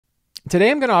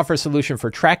Today I'm going to offer a solution for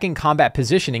tracking combat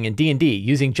positioning in D&D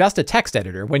using just a text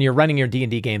editor when you're running your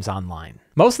D&D games online.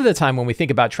 Most of the time when we think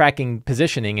about tracking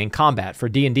positioning in combat for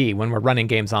D&D when we're running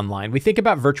games online, we think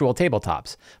about virtual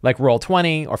tabletops like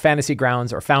Roll20 or Fantasy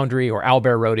Grounds or Foundry or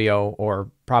Owlbear Rodeo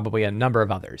or probably a number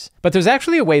of others. But there's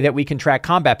actually a way that we can track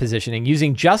combat positioning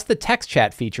using just the text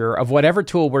chat feature of whatever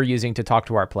tool we're using to talk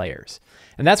to our players.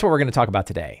 And that's what we're going to talk about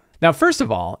today. Now, first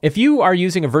of all, if you are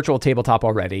using a virtual tabletop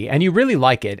already and you really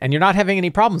like it and you're not having any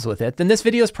problems with it, then this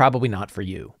video is probably not for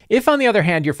you. If, on the other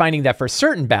hand, you're finding that for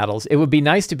certain battles, it would be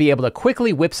nice to be able to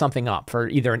quickly whip something up for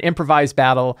either an improvised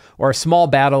battle or a small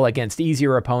battle against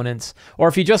easier opponents, or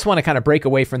if you just want to kind of break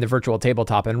away from the virtual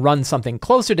tabletop and run something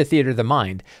closer to theater of the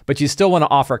mind, but you still want to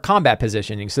offer combat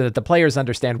positioning so that the players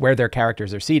understand where their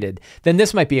characters are seated, then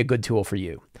this might be a good tool for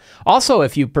you. Also,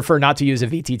 if you prefer not to use a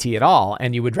VTT at all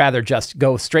and you would rather just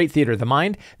go straight theater of the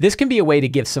mind, this can be a way to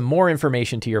give some more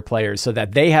information to your players so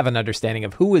that they have an understanding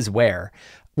of who is where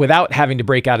without having to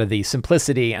break out of the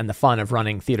simplicity and the fun of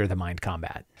running theater of the mind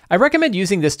combat. I recommend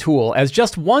using this tool as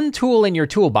just one tool in your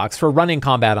toolbox for running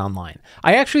combat online.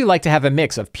 I actually like to have a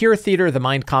mix of pure theater of the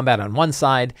mind combat on one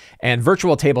side and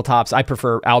virtual tabletops. I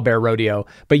prefer Owlbear Rodeo,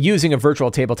 but using a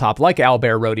virtual tabletop like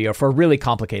Owlbear Rodeo for really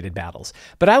complicated battles.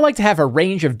 But I like to have a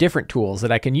range of different tools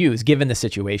that I can use given the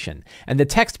situation. And the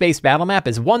text-based battle map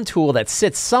is one tool that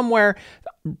sits somewhere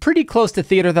pretty close to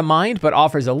theater of the mind, but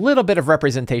offers a little bit of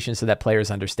representation so that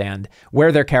players understand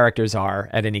where their characters are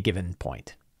at any given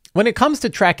point. When it comes to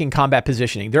tracking combat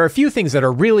positioning, there are a few things that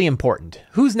are really important.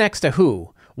 Who's next to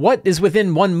who? What is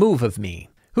within one move of me?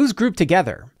 Who's grouped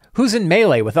together? Who's in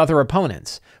melee with other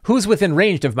opponents? Who's within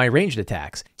range of my ranged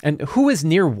attacks? And who is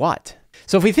near what?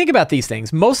 So if we think about these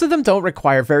things, most of them don't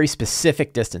require very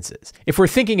specific distances. If we're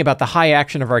thinking about the high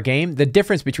action of our game, the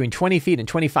difference between 20 feet and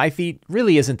 25 feet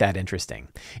really isn't that interesting.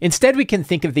 Instead, we can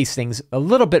think of these things a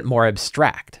little bit more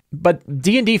abstract. But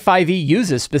D&D 5e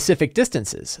uses specific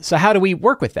distances. So how do we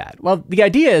work with that? Well, the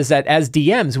idea is that as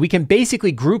DMs, we can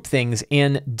basically group things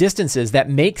in distances that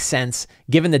make sense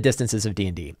given the distances of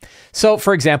D&D. So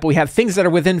for example, we have things that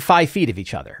are within 5 feet of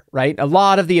each other, right? A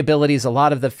lot of the abilities, a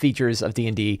lot of the features of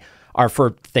D&D are for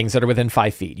things that are within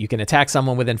 5 feet. You can attack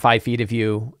someone within 5 feet of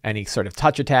you. Any sort of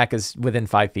touch attack is within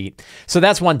 5 feet. So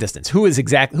that's one distance. Who's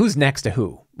next to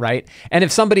who, right? And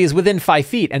if somebody is within 5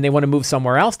 feet and they want to move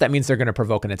somewhere else, that means they're going to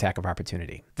provoke an attack of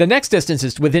opportunity. The next distance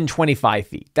is within 25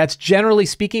 feet. That's generally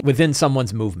speaking within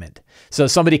someone's movement. So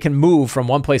somebody can move from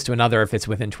one place to another if it's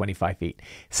within 25 feet.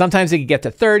 Sometimes they can get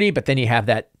to 30, but then you have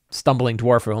that stumbling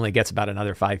dwarf who only gets about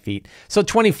another 5 feet. So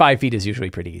 25 feet is usually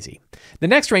pretty easy. The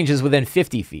next range is within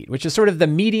 50 feet, which is sort of the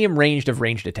medium range of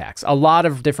ranged attacks. A lot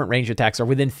of different ranged attacks are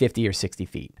within 50 or 60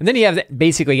 feet. And then you have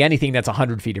basically anything that's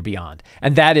 100 feet or beyond.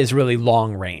 And that is really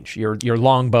long range. Your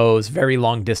long bows, very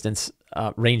long distance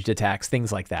ranged attacks,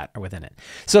 things like that are within it.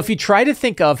 So if you try to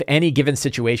think of any given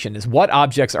situation as what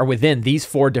objects are within these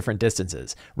 4 different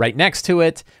distances, right next to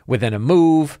it, within a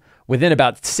move, within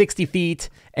about 60 feet,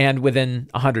 and within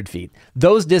 100 feet.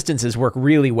 Those distances work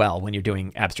really well when you're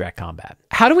doing abstract combat.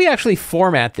 How do we actually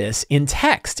format this in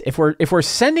text? If we're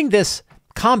sending this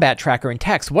combat tracker in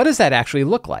text, what does that actually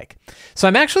look like? So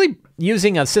I'm actually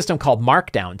using a system called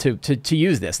Markdown to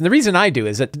use this. And the reason I do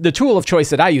is that the tool of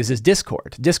choice that I use is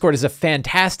Discord. Discord is a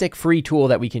fantastic free tool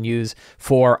that we can use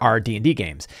for our D&D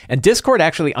games. And Discord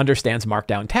actually understands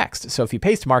Markdown text. So if you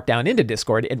paste Markdown into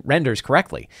Discord, it renders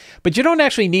correctly. But you don't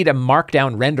actually need a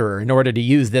Markdown renderer in order to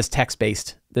use this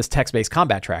text-based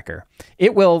combat tracker.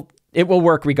 It will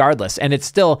work regardless. And it's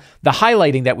still, the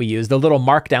highlighting that we use, the little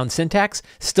markdown syntax,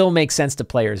 still makes sense to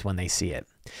players when they see it.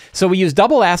 So we use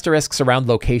double asterisks around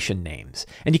location names.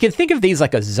 And you can think of these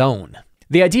like a zone.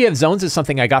 The idea of zones is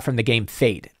something I got from the game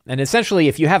Fate. And essentially,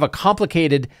 if you have a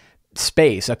complicated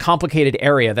space, a complicated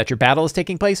area that your battle is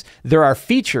taking place, there are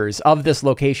features of this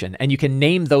location and you can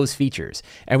name those features.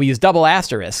 And we use double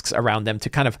asterisks around them to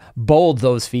kind of bold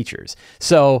those features.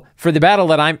 So for the battle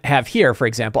that I have here, for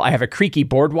example, I have a creaky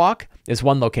boardwalk is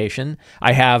one location.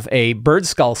 I have a bird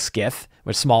skull skiff,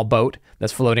 which is a small boat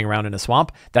that's floating around in a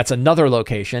swamp. That's another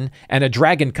location. And a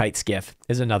dragon kite skiff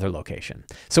is another location.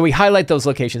 So we highlight those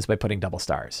locations by putting double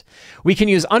stars. We can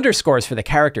use underscores for the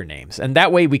character names. And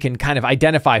that way we can kind of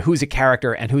identify who's a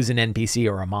character and who's an NPC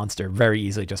or a monster very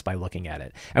easily just by looking at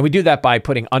it. And we do that by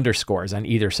putting underscores on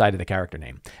either side of the character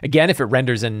name. Again, if it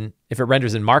renders in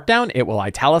Markdown, it will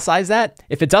italicize that.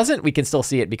 If it doesn't, we can still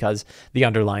see it because the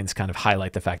underlines kind of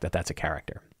highlight the fact that that's a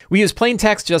character. We use plain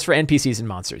text just for NPCs and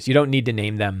monsters. You don't need to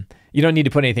name them. You don't need to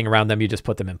put anything around them. You just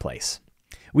put them in place.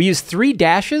 We use 3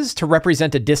 dashes to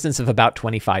represent a distance of about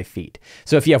 25 feet.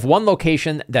 So if you have one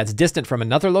location that's distant from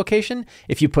another location,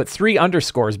 if you put 3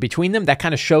 underscores between them, that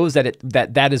kind of shows that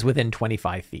that is within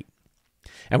 25 feet.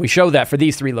 And we show that for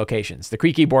these 3 locations, the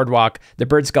Creaky Boardwalk, the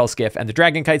Bird Skull Skiff, and the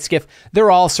Dragon Kite Skiff,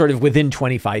 they're all sort of within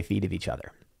 25 feet of each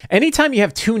other. Anytime you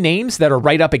have 2 names that are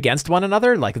right up against one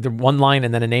another, like the one line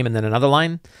and then a name and then another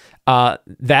line,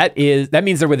 that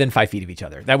means they're within 5 feet of each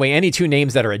other. That way, any 2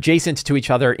 names that are adjacent to each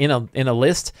other in a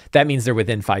list, that means they're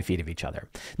within 5 feet of each other.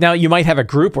 Now, you might have a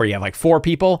group where you have like 4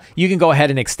 people. You can go ahead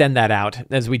and extend that out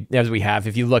as we have.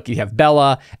 If you look, you have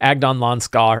Bella, Agdon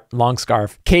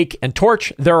Longscarf, Cake, and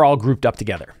Torch. They're all grouped up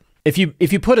together. If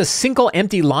you put a single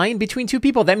empty line between 2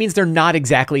 people, that means they're not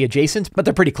exactly adjacent, but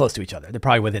they're pretty close to each other. They're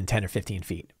probably within 10 or 15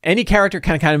 feet. Any character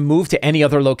can kind of move to any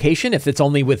other location if it's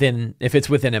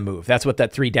within a move. That's what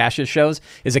that 3 dashes shows,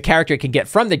 is a character can get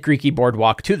from the Creaky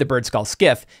Boardwalk to the Bird Skull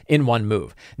Skiff in 1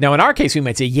 move. Now, in our case, we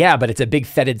might say, yeah, but it's a big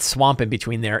fetid swamp in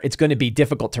between there. It's going to be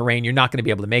difficult terrain. You're not going to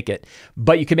be able to make it.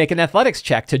 But you can make an athletics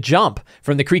check to jump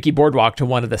from the Creaky Boardwalk to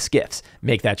one of the skiffs.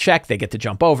 Make that check. They get to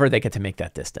jump over. They get to make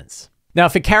that distance. Now,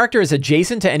 if a character is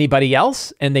adjacent to anybody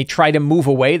else and they try to move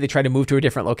away, they try to move to a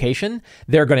different location,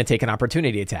 they're going to take an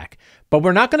opportunity attack. But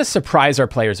we're not going to surprise our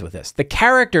players with this. The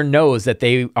character knows that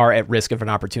they are at risk of an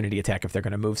opportunity attack if they're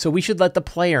going to move, so we should let the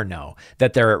player know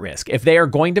that they're at risk. If they are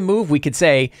going to move, we could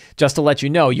say, just to let you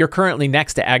know, you're currently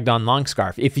next to Agdon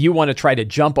Longscarf. If you want to try to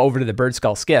jump over to the Bird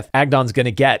Skull Skiff, Agdon's going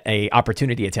to get an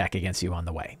opportunity attack against you on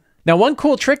the way. Now, one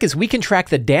cool trick is we can track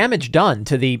the damage done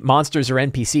to the monsters or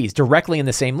NPCs directly in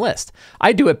the same list.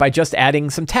 I do it by just adding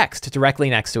some text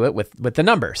directly next to it with the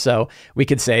number. So we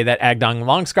could say that Agdon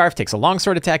Longscarf takes a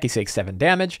longsword attack. He takes 7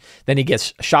 damage. Then he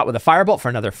gets shot with a firebolt for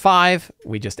another 5.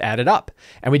 We just add it up.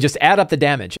 And we just add up the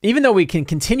damage. Even though we can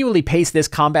continually paste this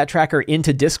combat tracker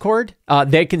into Discord,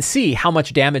 they can see how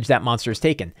much damage that monster has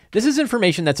taken. This is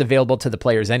information that's available to the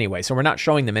players anyway, so we're not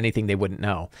showing them anything they wouldn't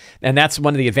know. And that's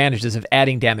one of the advantages of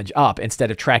adding damage up instead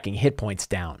of tracking hit points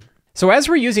down. So as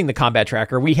we're using the combat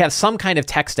tracker, we have some kind of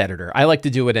text editor. I like to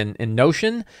do it in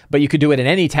Notion, but you could do it in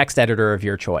any text editor of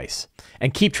your choice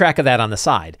and keep track of that on the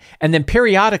side. And then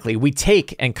periodically we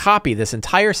take and copy this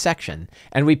entire section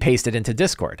and we paste it into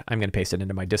Discord. I'm going to paste it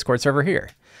into my Discord server here.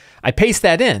 I paste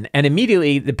that in and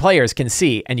immediately the players can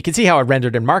see, and you can see how it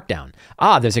rendered in Markdown.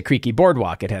 There's a Creaky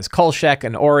Boardwalk. It has Kolshek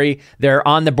and Ori. They're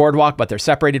on the boardwalk, but they're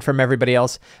separated from everybody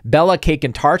else. Bella, Cake,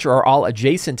 and Tarch are all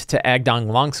adjacent to Agdon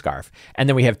Longscarf. And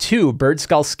then we have 2 Bird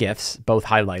Skull Skiffs, both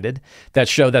highlighted, that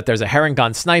show that there's a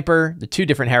Herringon Sniper, the 2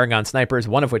 different Herringon Snipers,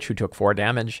 one of which who took 4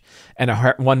 damage, and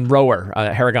one rower, a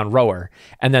Herringon Rower.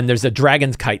 And then there's a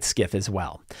Dragon Kite Skiff as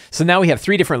well. So now we have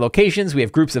 3 different locations. We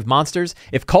have groups of monsters.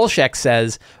 If Kolshek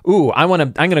says, ooh, I'm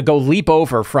going to go leap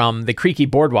over from the Creaky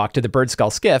Boardwalk to the Bird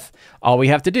Skull Skiff, all we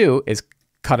have to do is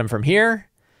cut him from here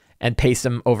and paste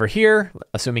him over here,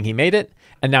 assuming he made it.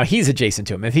 And now he's adjacent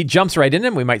to him. If he jumps right in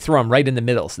him, we might throw him right in the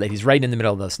middle so that he's right in the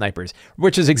middle of those snipers,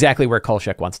 which is exactly where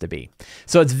Kolshek wants to be.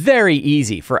 So it's very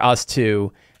easy for us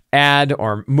to add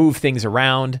or move things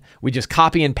around. We just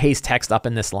copy and paste text up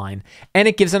in this line, and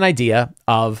it gives an idea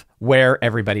of where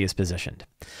everybody is positioned.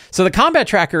 So the combat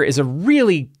tracker is a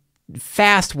really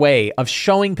fast way of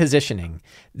showing positioning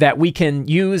that we can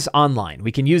use online.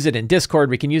 We can use it in Discord.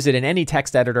 We can use it in any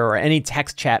text editor or any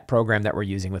text chat program that we're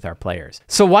using with our players.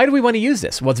 So why do we want to use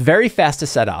this? Well, it's very fast to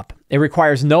set up. It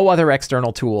requires no other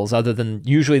external tools other than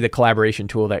usually the collaboration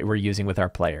tool that we're using with our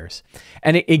players.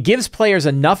 And it gives players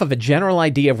enough of a general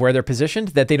idea of where they're positioned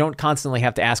that they don't constantly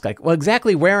have to ask, like, well,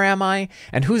 exactly where am I?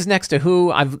 And who's next to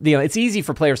who? It's easy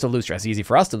for players to lose track. It's easy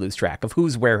for us to lose track of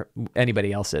who's where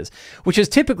anybody else is, which is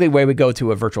typically where we go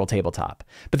to a virtual tabletop.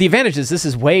 But the advantage is this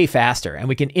is way faster, and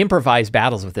we can improvise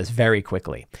battles with this very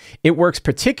quickly. It works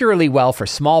particularly well for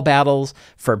small battles,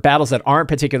 for battles that aren't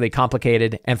particularly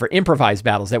complicated, and for improvised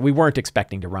battles that we weren't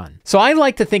expecting to run. So I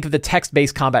like to think of the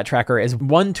text-based combat tracker as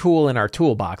one tool in our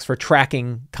toolbox for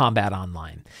tracking combat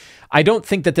online. I don't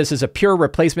think that this is a pure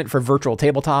replacement for virtual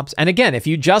tabletops. And again, if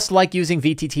you just like using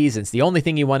VTTs, it's the only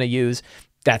thing you want to use,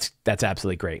 that's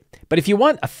absolutely great. But if you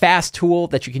want a fast tool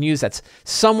that you can use that's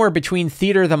somewhere between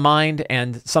theater of the mind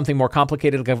and something more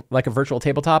complicated like a virtual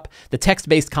tabletop, the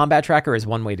text-based combat tracker is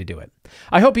one way to do it.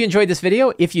 I hope you enjoyed this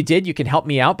video. If you did, you can help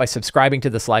me out by subscribing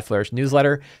to the Sly Flourish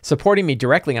newsletter, supporting me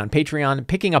directly on Patreon,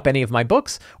 picking up any of my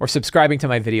books, or subscribing to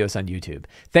my videos on YouTube.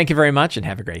 Thank you very much and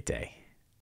have a great day.